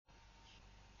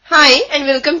Hi and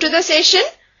welcome to the session.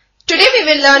 Today we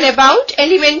will learn about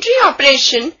elementary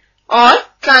operation or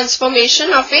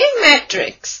transformation of a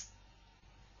matrix.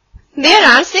 There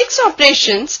are 6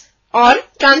 operations or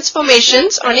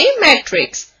transformations on a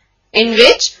matrix, in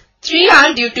which 3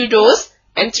 are due to rows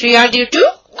and 3 are due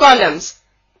to columns,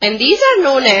 and these are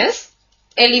known as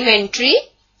elementary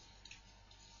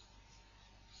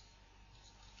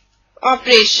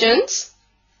operations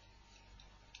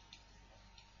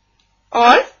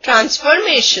or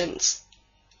transformations.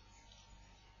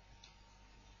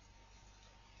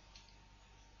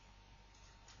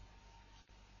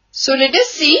 So let us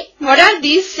see what are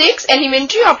these 6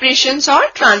 elementary operations or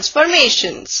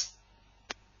transformations.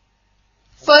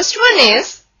 First one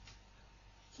is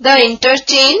the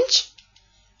interchange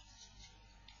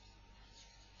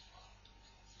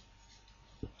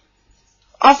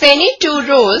of any 2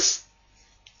 rows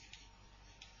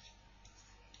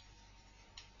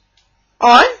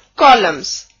or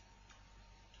columns.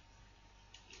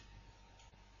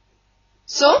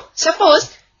 So,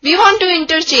 suppose we want to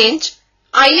interchange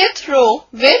ith row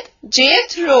with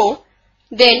jth row,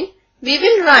 then we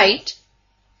will write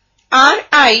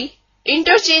Ri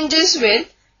interchanges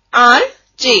with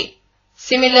Rj.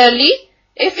 Similarly,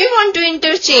 if we want to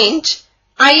interchange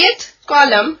ith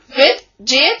column with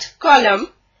jth column,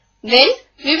 then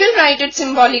we will write it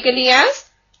symbolically as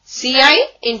Ci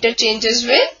interchanges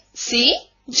with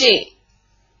Cj.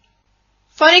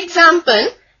 For example,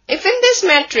 if in this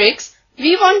matrix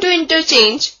we want to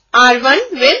interchange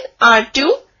R1 with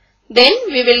R2, then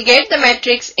we will get the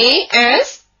matrix A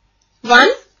as 1,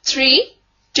 3,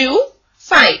 2,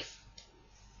 5.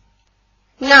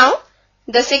 Now,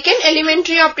 the second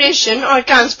elementary operation or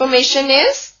transformation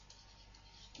is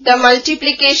the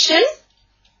multiplication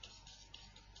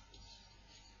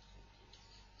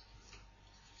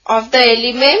of the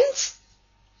elements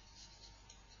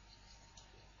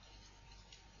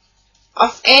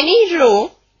of any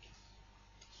row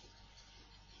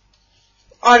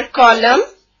or column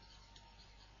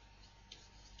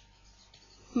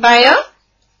by a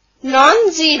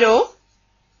non-zero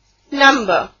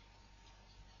number.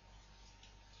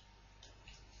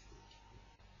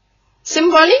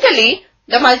 Symbolically,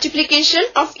 the multiplication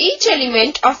of each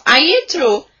element of ith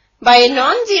row by a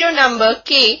non-zero number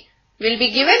k will be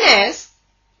given as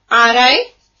Ri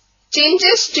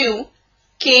changes to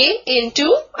k into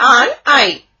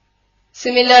Ri.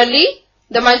 Similarly,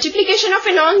 the multiplication of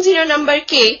a non-zero number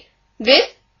k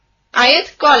with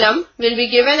ith column will be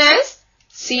given as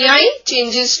Ci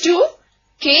changes to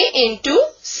k into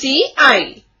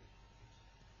Ci.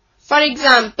 For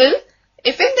example,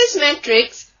 if in this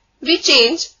matrix we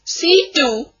change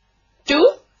C2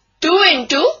 to 2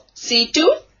 into C2,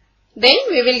 then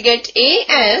we will get A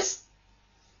as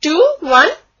 2, 1,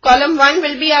 column 1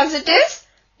 will be as it is,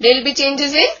 there will be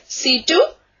changes in C2,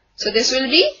 so this will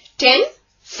be 10,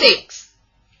 6.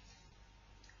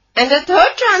 And the third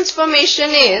transformation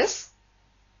is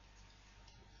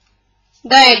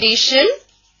the addition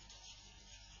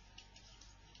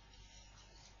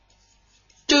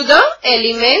to the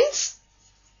elements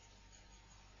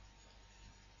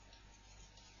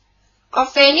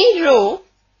of any row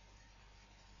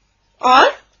or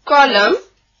column,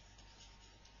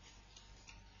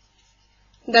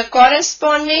 the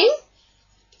corresponding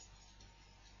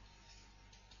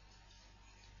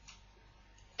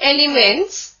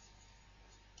elements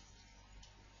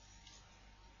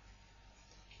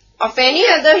of any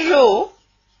other row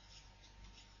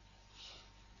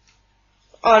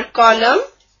or column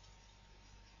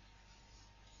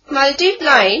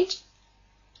multiplied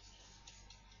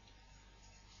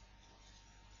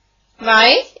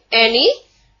by any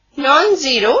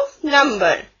non-zero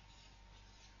number.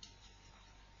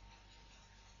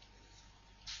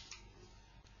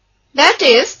 That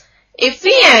is, if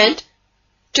we add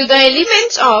to the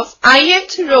elements of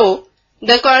ith row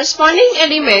the corresponding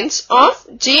elements of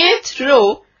jth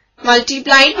row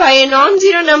multiplied by a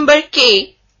non-zero number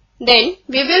k, then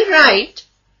we will write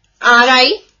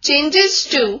Ri changes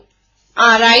to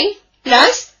Ri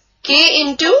plus k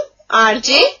into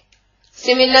Rj.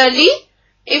 Similarly,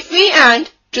 if we add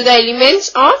to the elements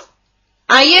of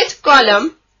ith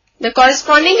column the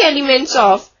corresponding elements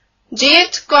of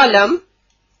jth column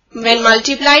when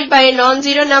multiplied by a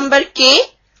non-zero number k,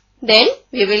 then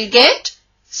we will get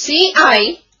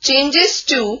Ci changes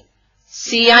to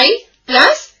Ci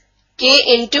plus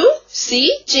k into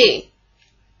Cj.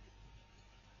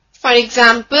 For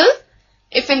example,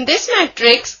 if in this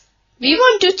matrix we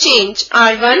want to change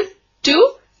R1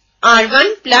 to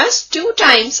R1 plus 2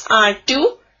 times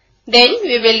R2, then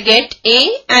we will get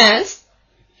A as,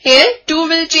 here 2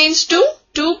 will change to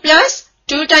 2 plus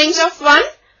 2 times of 1,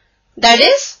 that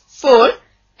is 4,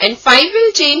 and 5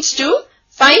 will change to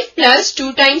 5 plus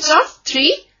 2 times of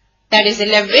 3, that is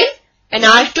 11, and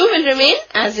R2 will remain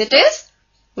as it is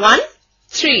 1,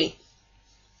 3.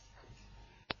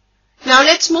 Now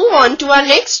let's move on to our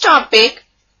next topic,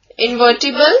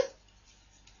 invertible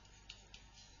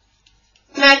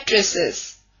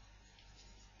matrices.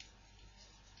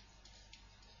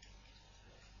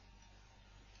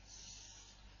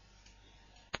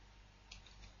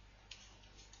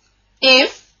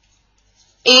 If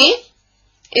A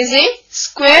is a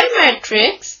square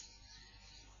matrix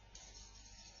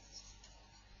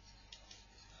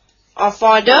of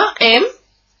order M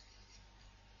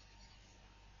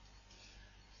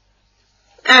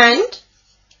and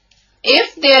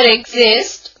if there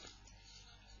exists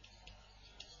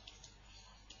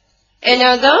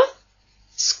another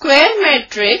square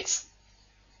matrix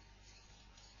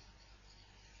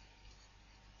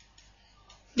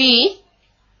B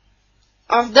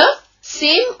of the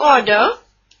same order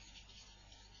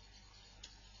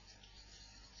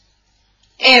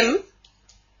M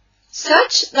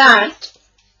such that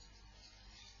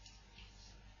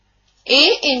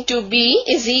A into B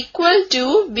is equal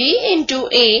to B into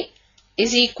A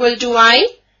is equal to I,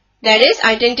 that is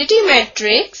identity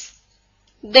matrix,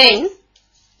 then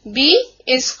B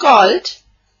is called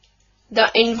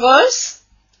the inverse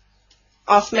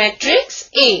of matrix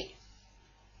A.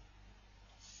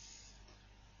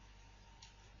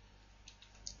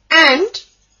 And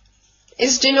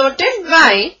is denoted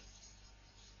by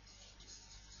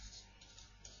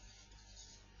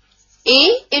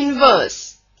A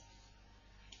inverse.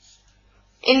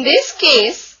 In this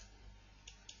case,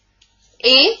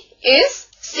 A is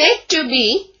said to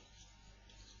be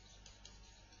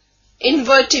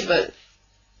invertible.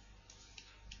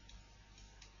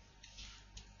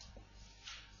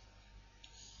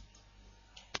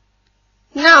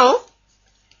 Now,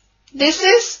 this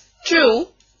is true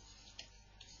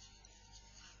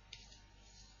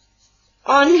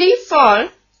only for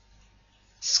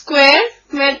square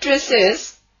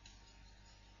matrices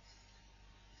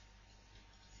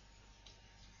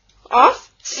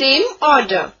of same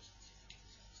order.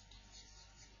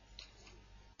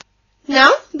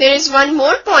 Now, there is one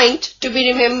more point to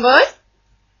be remembered,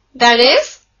 that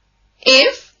is,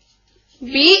 if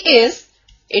B is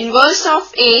inverse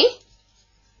of A,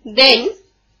 then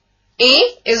A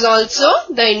is also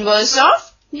the inverse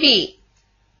of B.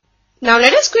 Now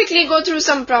let us quickly go through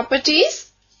some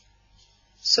properties.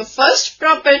 So first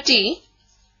property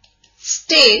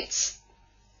states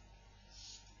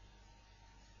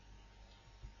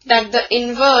that the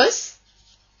inverse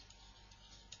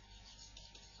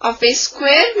of a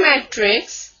square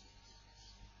matrix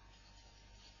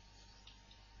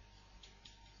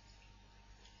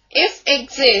if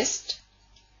exists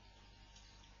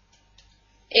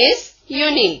is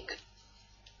unique.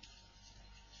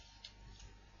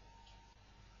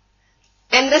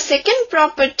 And the second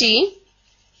property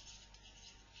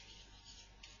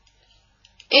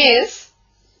is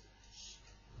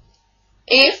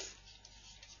if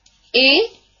A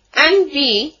and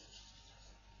B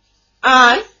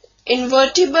are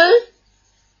invertible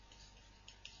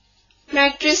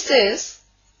matrices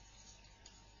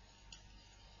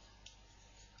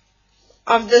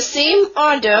of the same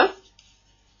order,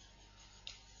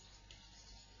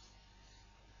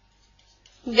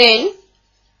 then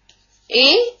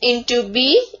A into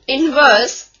B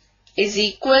inverse is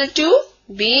equal to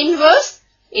B inverse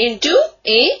into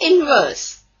A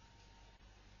inverse.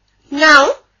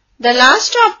 Now, the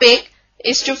last topic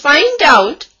is to find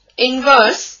out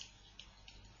inverse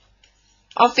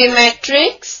of a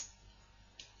matrix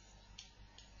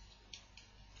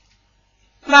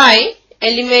by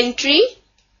elementary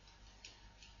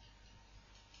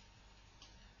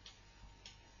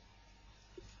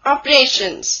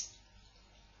operations.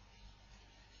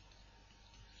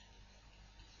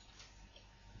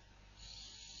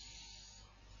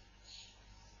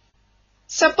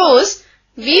 Suppose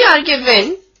we are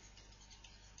given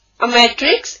a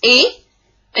matrix A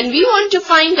and we want to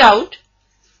find out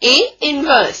A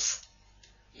inverse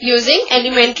using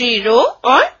elementary row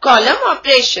or column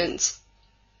operations.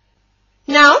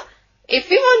 Now, if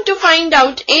we want to find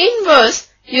out A inverse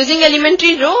using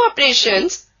elementary row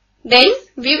operations, then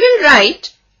we will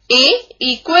write A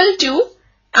equal to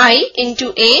I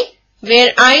into A,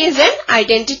 where I is an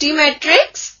identity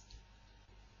matrix.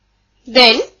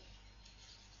 Then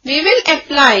we will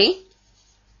apply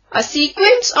a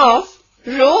sequence of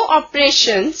row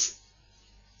operations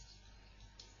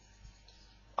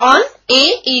on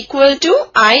A equal to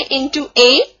I into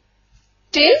A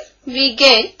till we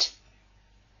get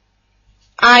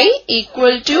I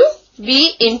equal to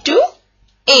B into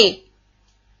A.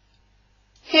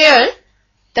 Here,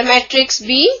 the matrix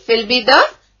B will be the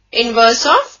inverse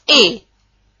of A.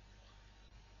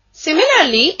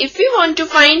 Similarly, if we want to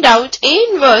find out A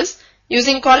inverse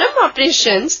using column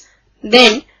operations,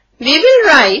 then we will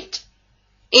write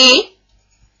A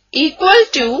equal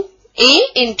to A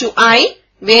into I,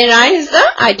 where I is the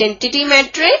identity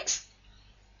matrix.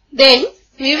 Then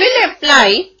we will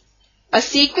apply a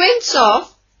sequence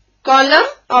of column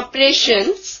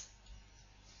operations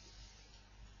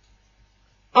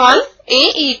on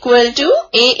A equal to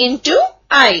A into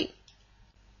I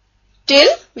till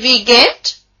we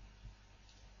get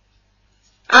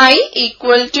I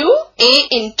equal to A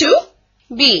into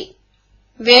B,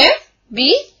 where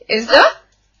B is the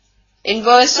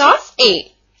inverse of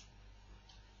A.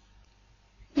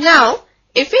 Now,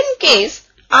 if in case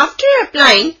after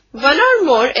applying one or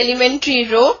more elementary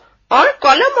row or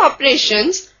column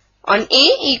operations on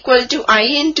A equal to I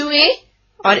into A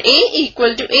or A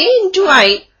equal to A into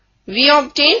I, we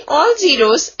obtain all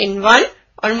zeros in one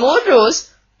or more rows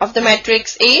of the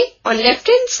matrix A on left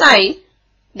hand side,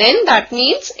 then that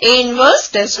means A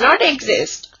inverse does not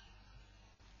exist.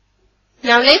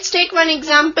 Now let's take one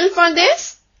example for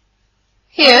this.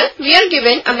 Here we are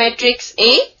given a matrix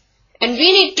A and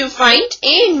we need to find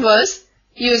A inverse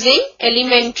using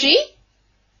elementary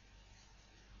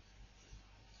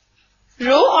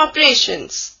row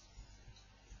operations.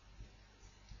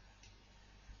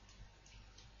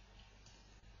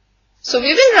 So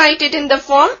we will write it in the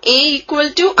form A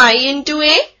equal to I into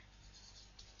A.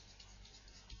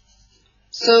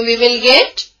 So we will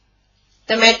get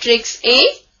the matrix A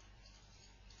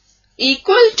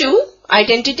equal to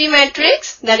identity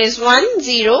matrix, that is 1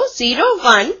 0 0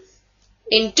 1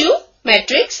 into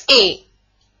matrix A.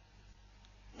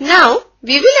 Now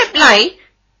we will apply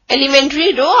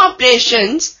elementary row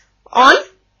operations on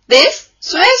this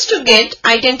so as to get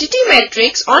identity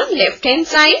matrix on left hand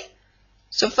side.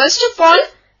 So first of all,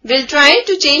 we'll try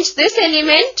to change this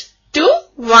element to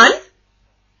 1.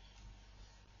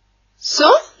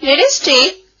 So let us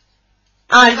take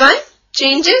R1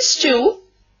 changes to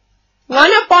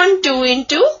 1 upon 2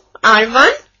 into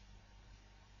R1,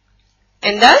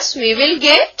 and thus we will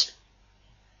get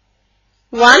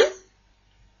 1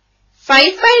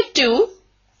 5 by 2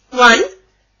 1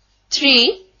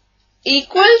 3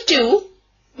 equal to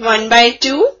 1 by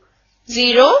 2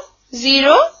 0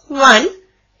 0 1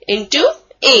 into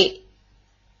A.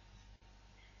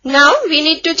 Now we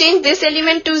need to change this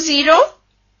element to 0.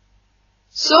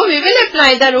 So we will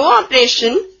apply the row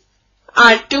operation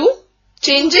R2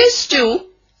 changes to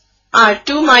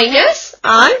R2 minus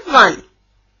R1,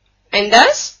 and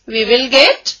thus we will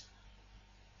get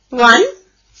 1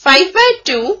 5 by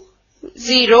 2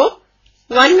 0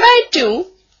 1 by 2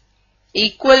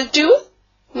 equal to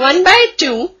 1 by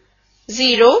 2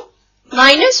 0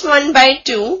 minus 1 by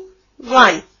 2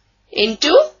 1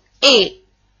 into A.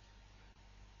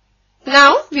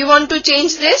 Now we want to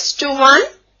change this to 1.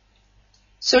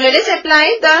 So let us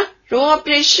apply the row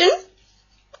operation.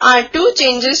 R2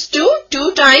 changes to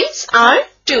 2 times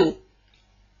R2,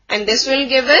 and this will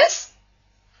give us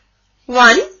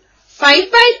 1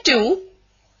 5 by 2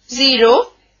 0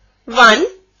 1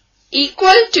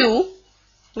 equal to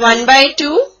 1 by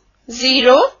 2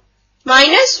 0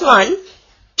 minus 1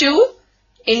 2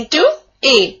 into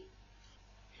A.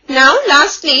 Now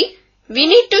lastly, we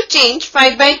need to change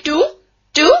 5 by 2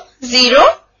 to 0.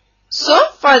 So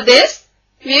for this,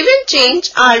 we will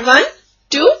change R1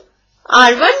 to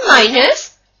R1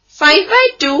 minus 5 by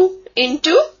 2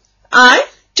 into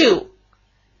R2.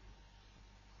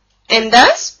 And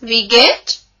thus we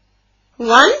get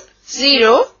 1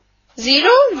 0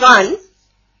 0 1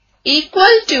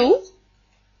 equal to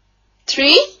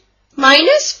 3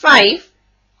 minus 5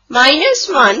 minus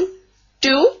 1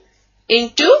 2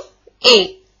 into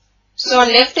A. So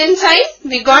on left hand side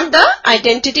we got the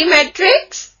identity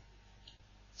matrix.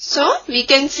 So we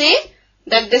can say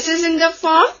that this is in the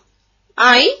form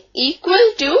I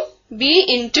equal to B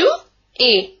into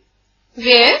A,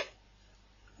 where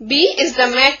B is the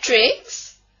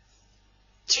matrix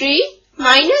 3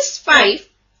 minus 5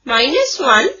 minus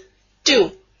 1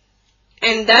 2,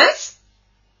 and thus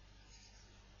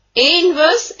A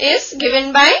inverse is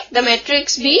given by the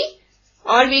matrix B,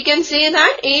 or we can say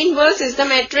that A inverse is the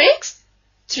matrix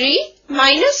 3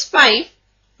 minus 5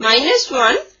 minus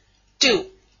 1 2.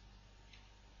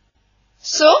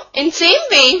 So in same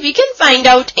way we can find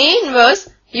out A inverse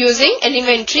using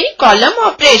elementary column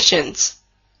operations.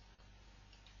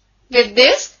 With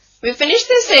this we finish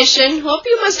this session. Hope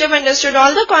you must have understood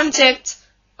all the concepts.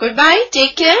 Goodbye,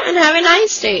 take care and have a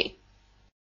nice day.